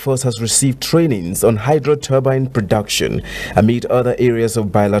 Nigeria's workforce has received trainings on hydro-turbine production amid other areas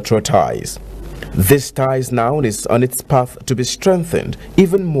of bilateral ties. This ties now is on its path to be strengthened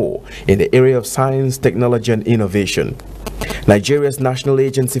even more in the area of science, technology and innovation. Nigeria's National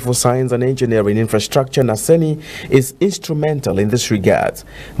Agency for Science and Engineering Infrastructure, NASENI, is instrumental in this regard,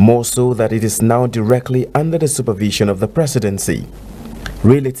 more so that it is now directly under the supervision of the presidency.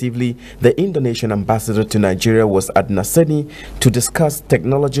 Relatively, the Indonesian ambassador to Nigeria was at NASENI to discuss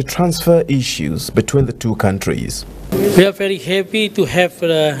technology transfer issues between the two countries. We are very happy to have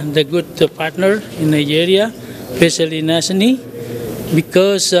the good partner in Nigeria, especially NASENI,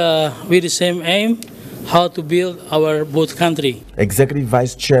 because with the same aim, how to build our both country. Executive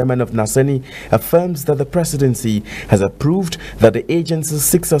Vice Chairman of NASENI affirms that the presidency has approved that the agency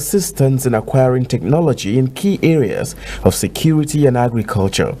seeks assistance in acquiring technology in key areas of security and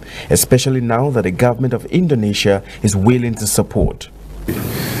agriculture, especially now that the government of Indonesia is willing to support.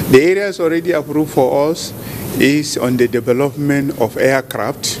 The areas already approved for us is on the development of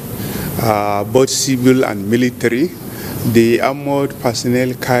aircraft, both civil and military, the armored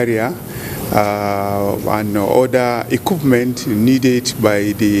personnel carrier, and other equipment needed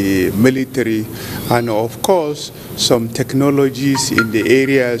by the military, and of course some technologies in the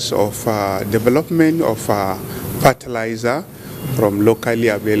areas of development of fertilizer from locally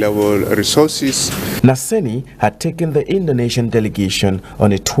available resources. NASENI had taken the Indonesian delegation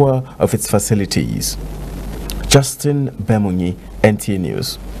on a tour of its facilities. Justin Bemunyi, NTA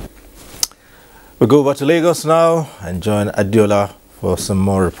News. We'll go over to Lagos now and join Adiola for some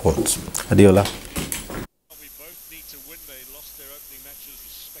more reports. Adiola.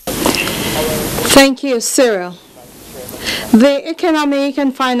 Thank you, Cyril. The Economic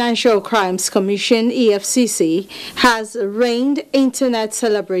and Financial Crimes Commission, EFCC, has arraigned internet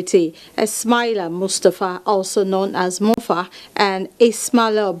celebrity Ismaila Mustafa, also known as Mofa, and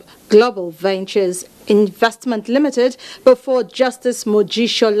Ismalob Global Ventures Investment Limited before Justice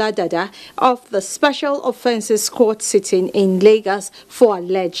Mojiso Ladada of the Special Offences Court sitting in Lagos for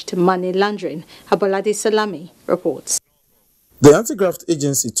alleged money laundering. Abolade Salami reports. The anti-graft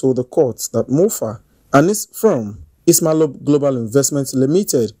agency told the court that Mofa and his firm, Ismalob Global Investment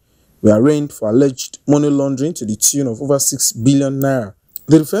Limited, were arraigned for alleged money laundering to the tune of over 6 billion naira.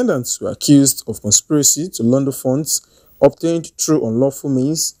 The defendants were accused of conspiracy to launder funds obtained through unlawful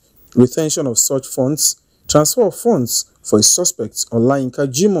means, retention of such funds, transfer of funds for a suspect Olayinka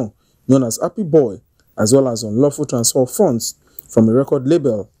Jimoh, known as Happy Boy, as well as unlawful transfer of funds from a record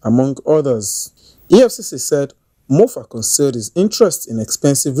label, among others. EFCC said Mofa concealed his interest in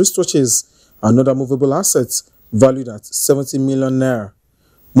expensive wristwatches and other movable assets valued at 70 million naira.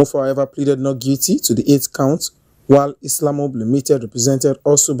 Mofa, however, pleaded not guilty to the 8th count, while Islamob Limited, represented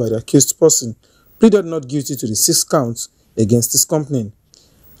also by the accused person, pleaded not guilty to the 6th count against his company.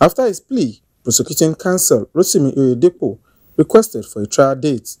 After his plea, prosecuting counsel Rotimi Oyedepo requested for a trial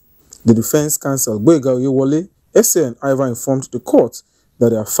date. The defense counsel Boyega Oyewole, SA and Iva informed the court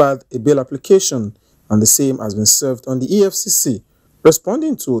that they have filed a bail application and the same has been served on the EFCC.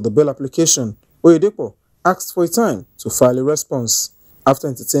 Responding to the bail application, Oyedepo asked for a time to file a response. After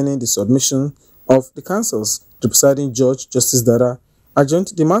entertaining the submission of the counsels, the presiding judge, Justice Dada, adjourned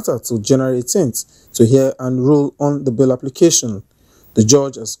the matter till January 18th to hear and rule on the bail application. The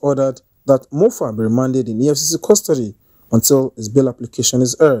judge has ordered that Mofa be remanded in EFCC custody until his bail application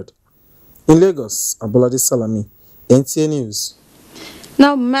is heard. In Lagos, Abolade Salami, NTA News.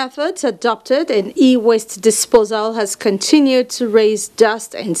 Now, methods adopted in e-waste disposal has continued to raise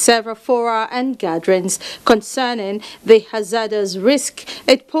dust in several fora and gatherings concerning the hazardous risk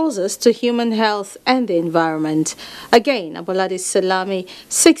it poses to human health and the environment. Again, Abolade Salami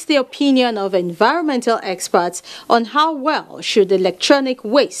seeks the opinion of environmental experts on how well should electronic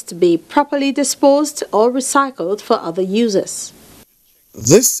waste be properly disposed or recycled for other uses.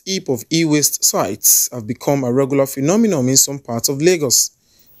 This heap of e-waste sites have become a regular phenomenon in some parts of Lagos,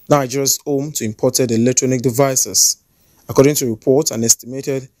 Nigeria's home to imported electronic devices. According to reports, an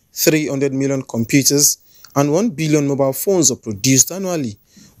estimated 300 million computers and 1 billion mobile phones are produced annually,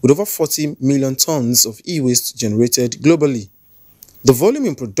 with over 40 million tons of e-waste generated globally. The volume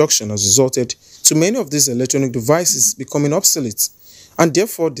in production has resulted to many of these electronic devices becoming obsolete and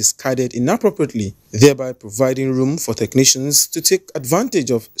therefore discarded inappropriately, thereby providing room for technicians to take advantage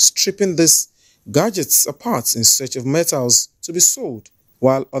of stripping these gadgets apart in search of metals to be sold,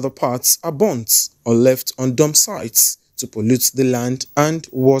 while other parts are burnt or left on dump sites to pollute the land and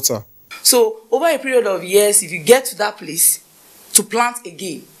water. So over a period of years, if you get to that place to plant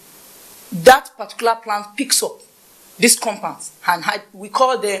again, that particular plant picks up these compounds, and we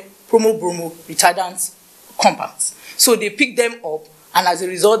call them bromo retardant compounds. So they pick them up, and as a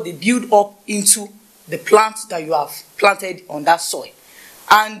result, they build up into the plant that you have planted on that soil.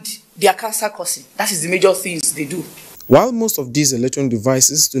 And they are cancer causing. That is the major things they do. While most of these electronic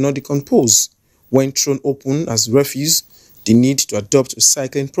devices do not decompose when thrown open as refuse, the need to adopt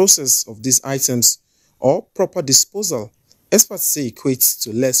recycling process of these items or proper disposal, experts say, equates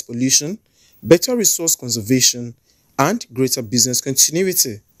to less pollution, better resource conservation, and greater business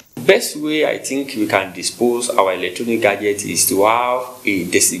continuity. The best way I think we can dispose our electronic gadgets is to have a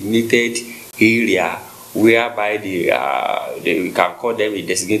designated area whereby we can call them a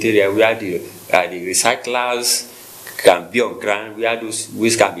designated area where the recyclers can be on ground, where those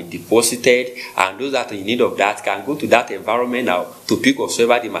waste can be deposited, and those that are in need of that can go to that environment now to pick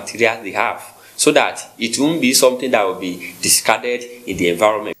whatsoever the material they have, so that it won't be something that will be discarded in the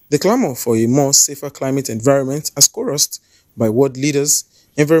environment. The clamor for a more safer climate environment, as chorused by world leaders,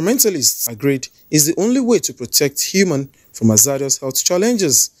 environmentalists agreed is the only way to protect human from hazardous health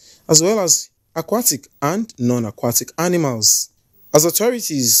challenges, as well as aquatic and non-aquatic animals. As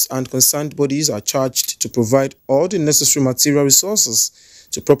authorities and concerned bodies are charged to provide all the necessary material resources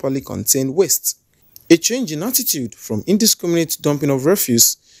to properly contain waste, a change in attitude from indiscriminate dumping of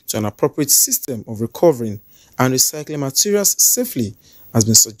refuse to an appropriate system of recovering and recycling materials safely has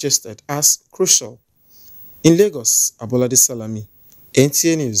been suggested as crucial. In Lagos, Abolade Salami,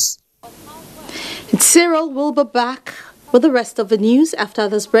 NTA News. Cyril will be back with the rest of the news after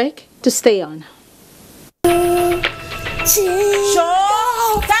this break. To stay on. Sure,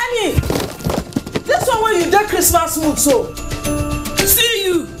 Danny. This one when you get Christmas mood, so see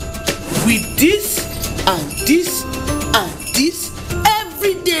you with this and this and this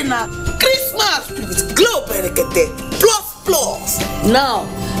every day now. Christmas with Glow Berekete plus. Now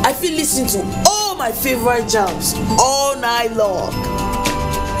I feel listening to all my favorite jams all night long.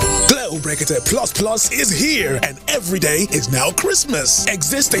 Glow Brekete Plus is here, and every day is now Christmas.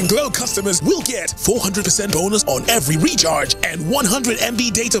 Existing Glow customers will get 400% bonus on every recharge and 100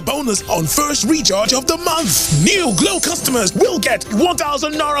 MB data bonus on first recharge of the month. New Glow customers will get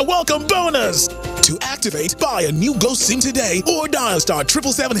 1,000 Naira welcome bonus. To activate, buy a new Glow SIM today or dial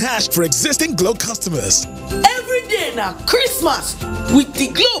 *777# for existing Glow customers. Every day now Christmas with the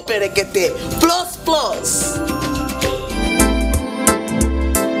Glow Berekete Plus.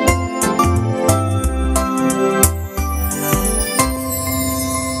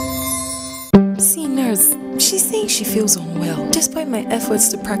 She's saying she feels unwell, despite my efforts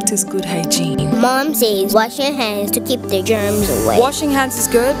to practice good hygiene. Mom says wash your hands to keep the germs away. Washing hands is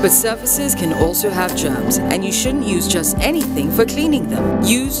good, but surfaces can also have germs, and you shouldn't use just anything for cleaning them.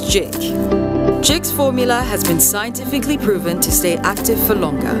 Use Jik. Jik's formula has been scientifically proven to stay active for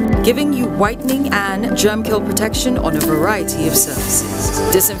longer, giving you whitening and germ kill protection on a variety of surfaces.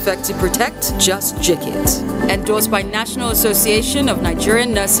 Disinfect to protect, just Jik it. Endorsed by National Association of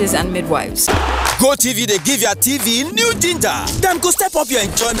Nigerian Nurses and Midwives. GoTV, they give your TV new ginger. Them go step up your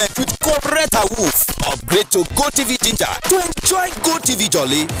enjoyment with correct woof. Upgrade to GoTV Ginger to enjoy GoTV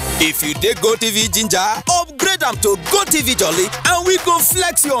Jolly. If you dig GoTV Ginger, upgrade them to GoTV Jolly and we go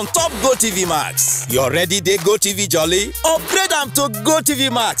flex you on top GoTV man. Max. You already dey GoTV jolly? Upgrade them to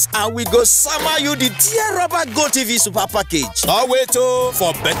GoTV Max and we go summer you the tear rubber GoTV super package. Oh wait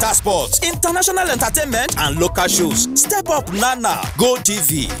for better sports, international entertainment and local shows. Step up Nana.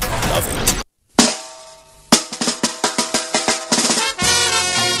 GoTV. Love it.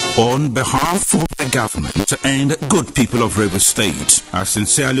 On behalf of the government and good people of Rivers State, I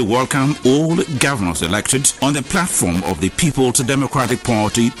sincerely welcome all governors elected on the platform of the People's Democratic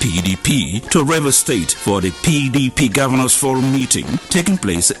Party (PDP) to Rivers State for the PDP Governors Forum meeting taking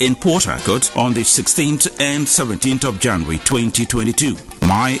place in Port Harcourt on the 16th and 17th of January 2022.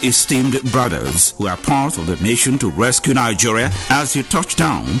 My esteemed brothers who are part of the mission to rescue Nigeria, as you touch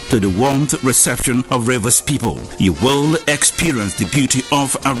down to the warm reception of Rivers people, you will experience the beauty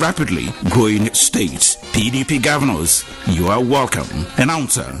of a rapidly growing state. PDP governors, you are welcome.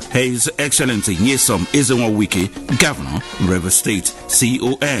 Announcer, His Excellency Nyesom Ezenwa-Wike, Governor, Rivers State,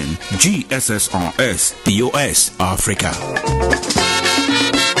 CON, GSSRS, POS, Africa.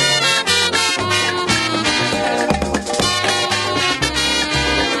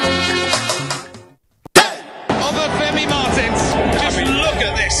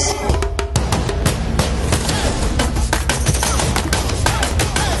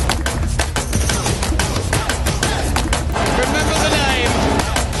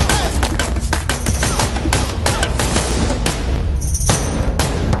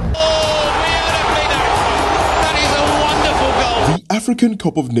 African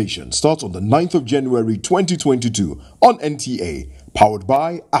Cup of Nations starts on the 9th of January 2022 on NTA, powered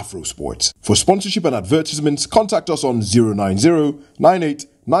by AfroSport. For sponsorship and advertisements, contact us on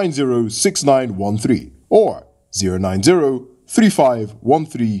 090-9890-6913 or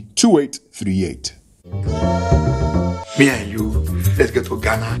 090-3513-2838. Me and you, let's get to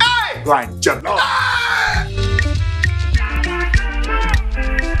Ghana. Hey! Go and jump.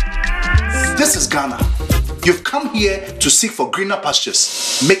 This is Ghana. You've come here to seek for greener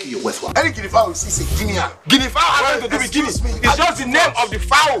pastures. Make it your worthwhile. Any guinea fowl is a guinea. Guinea fowl has nothing to do with guinea. It's just the name of the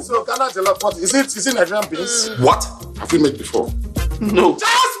fowl. So Ghana Jollof, what is it? Is it Nigerian beans? What? Have you made before? No.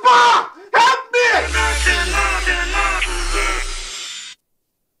 Jasper! Help me!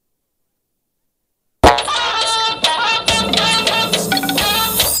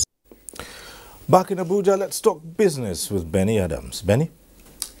 Back in Abuja, let's talk business with Benny Adams. Benny?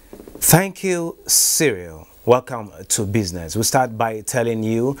 Thank you, Cyril. Welcome to business. We start by telling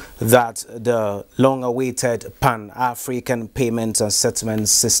you that the long-awaited Pan-African Payments and Settlement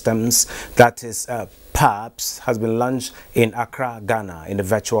Systems, that is PAPS, has been launched in Accra, Ghana in a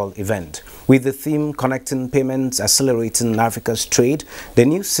virtual event. With the theme Connecting Payments, Accelerating Africa's Trade, the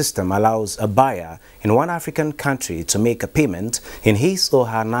new system allows a buyer in one African country to make a payment in his or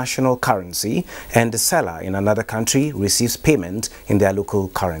her national currency, and the seller in another country receives payment in their local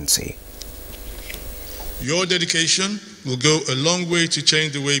currency. Your dedication will go a long way to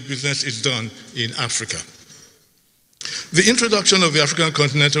change the way business is done in Africa. The introduction of the African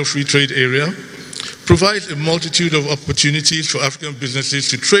Continental Free Trade Area provides a multitude of opportunities for African businesses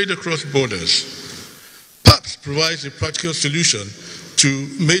to trade across borders. PAPS provides a practical solution to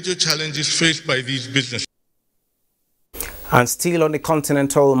major challenges faced by these businesses. And still on the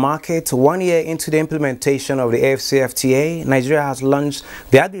continental market, 1 year into the implementation of the AfCFTA, Nigeria has launched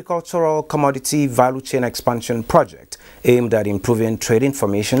the Agricultural Commodity Value Chain Expansion Project, aimed at improving trade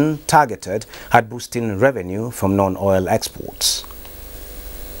information targeted at boosting revenue from non-oil exports.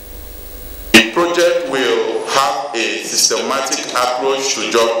 The project will have a systematic approach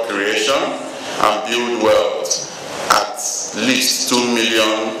to job creation and build wealth. At least 2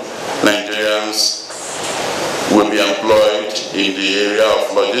 million Nigerians will be employed in the area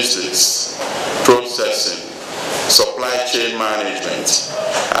of logistics, processing, supply chain management,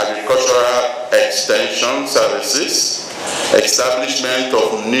 agricultural extension services, establishment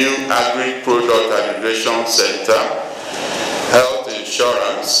of new agri-product aggregation center, health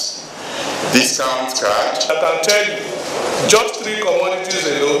insurance, discount card. I can tell you, just 3 commodities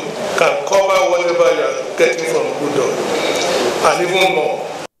alone can cover whatever you are getting from crude oil, and even more.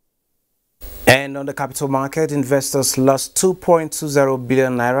 And on the capital market, investors lost 2.20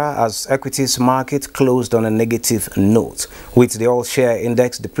 billion naira as equities market closed on a negative note, with the all-share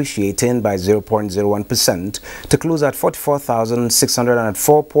index depreciating by 0.01% to close at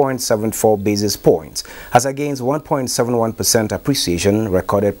 44,604.74 basis points, as against 1.71% appreciation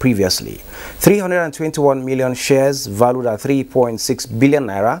recorded previously. 321 million shares valued at 3.6 billion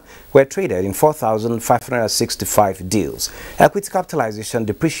naira were traded in 4,565 deals. Equity capitalization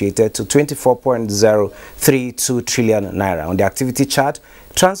depreciated to 24.5 4.032 trillion naira. On the activity chart,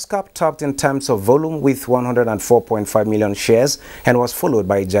 Transcorp topped in terms of volume with 104.5 million shares and was followed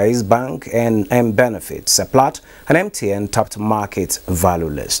by Jaiz Bank and M Benefits. Seplat and MTN topped market value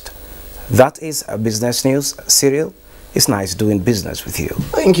list. That is a business news. Cyril, it's nice doing business with you.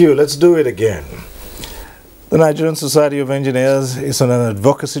 Thank you. Let's do it again. The Nigerian Society of Engineers is on an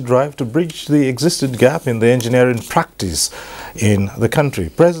advocacy drive to bridge the existing gap in the engineering practice in the country.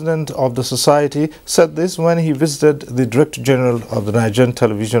 President of the society said this when he visited the Director General of the Nigerian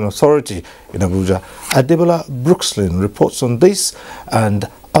Television Authority in Abuja. Adebola Brookslin reports on this and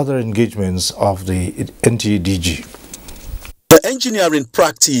other engagements of the NTDG. The engineering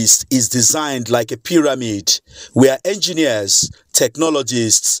practice is designed like a pyramid where engineers,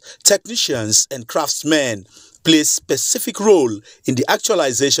 technologists, technicians and craftsmen play a specific role in the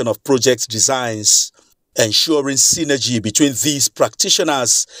actualization of project designs. Ensuring synergy between these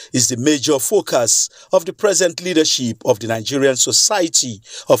practitioners is the major focus of the present leadership of the Nigerian Society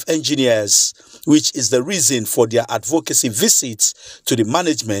of Engineers, which is the reason for their advocacy visits to the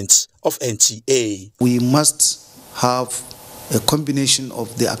management of NTA. We must have a combination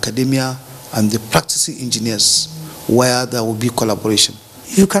of the academia and the practicing engineers where there will be collaboration.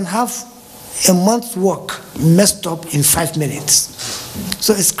 You can have a month's work messed up in 5 minutes.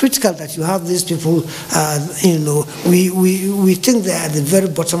 So it's critical that you have these people, we think they are at the very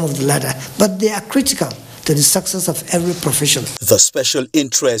bottom of the ladder, but they are critical to the success of every profession. The special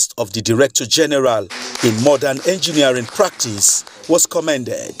interest of the Director General in modern engineering practice was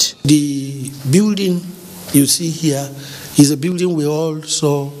commended. The building you see here is a building we all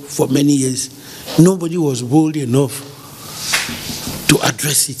saw for many years. Nobody was bold enough to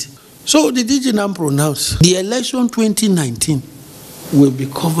address it. So the DG now pronounced the election 2019 will be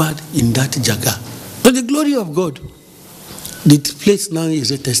covered in that jaga. To the glory of God, the place now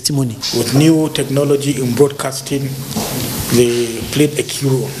is a testimony. With new technology in broadcasting, they played a key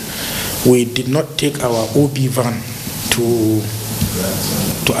role. We did not take our OB van to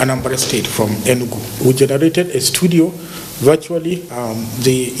Anambra State from Enugu. We generated a studio. Virtually,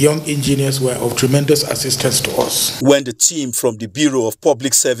 the young engineers were of tremendous assistance to us. When the team from the Bureau of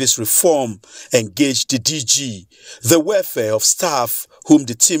Public Service Reform engaged the DG, the welfare of staff, whom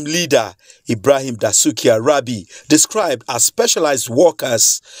the team leader, Ibrahim Dasuki Arabi, described as specialized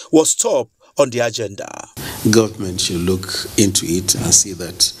workers, was top on the agenda. Government should look into it and see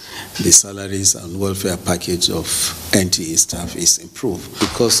that the salaries and welfare package of NTA staff is improved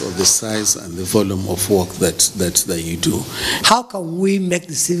because of the size and the volume of work that you do. How can we make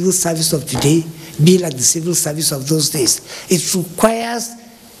the civil service of today be like the civil service of those days? It requires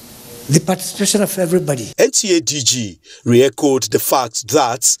the participation of everybody. NTA DG re-echoed the fact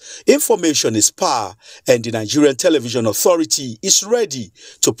that information is power and the Nigerian Television Authority is ready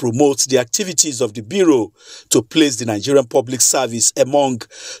to promote the activities of the Bureau to place the Nigerian public service among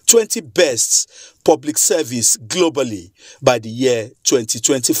 20 best public service globally by the year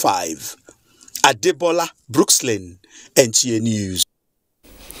 2025. Adebola Brookslin, NTA News.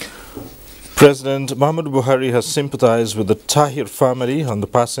 President Muhammadu Buhari has sympathized with the Tahir family on the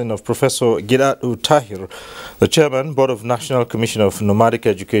passing of Professor Gidadu Tahir, the Chairman, Board of National Commission of Nomadic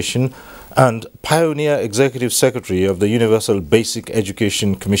Education and Pioneer Executive Secretary of the Universal Basic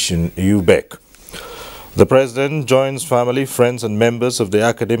Education Commission, UBEC. The President joins family, friends and members of the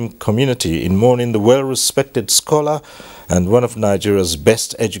academic community in mourning the well-respected scholar and one of Nigeria's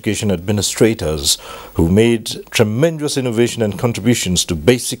best education administrators who made tremendous innovation and contributions to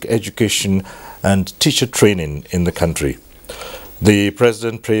basic education and teacher training in the country. The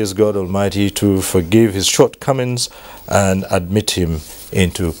President prays God Almighty to forgive his shortcomings and admit him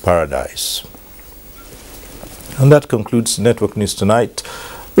into paradise. And that concludes Network News tonight.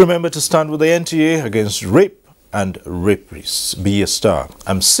 Remember to stand with the NTA against rape and rapists. Be a star.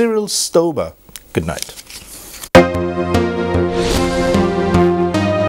 I'm Cyril Stober. Good night.